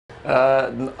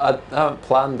I haven't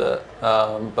planned it,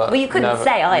 but Well, you couldn't never,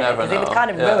 say either never because it would know.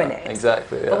 kind of Yeah, ruin it.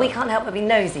 Exactly. Yeah. But we can't help but be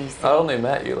nosy, you see. I only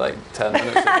met you like 10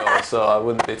 minutes ago, so I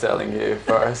wouldn't be telling you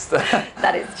first.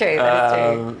 That is true, that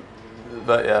is true.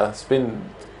 But yeah, it's been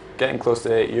getting close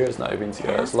to 8 years now we've been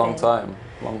together. It It's has a long been. time,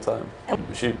 long time.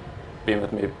 She's been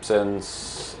with me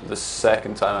since the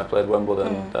second time I played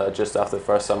Wimbledon, just after the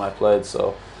first time I played,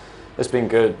 so it's been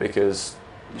good because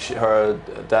her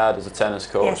dad is a tennis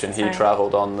coach, Yes, and he right.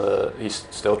 travelled on he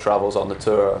still travels on the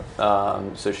tour,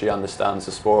 so she understands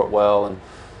the sport well and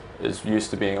is used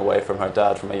to being away from her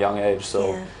dad from a young age,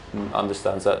 so Yeah.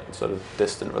 understands that sort of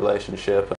distant relationship.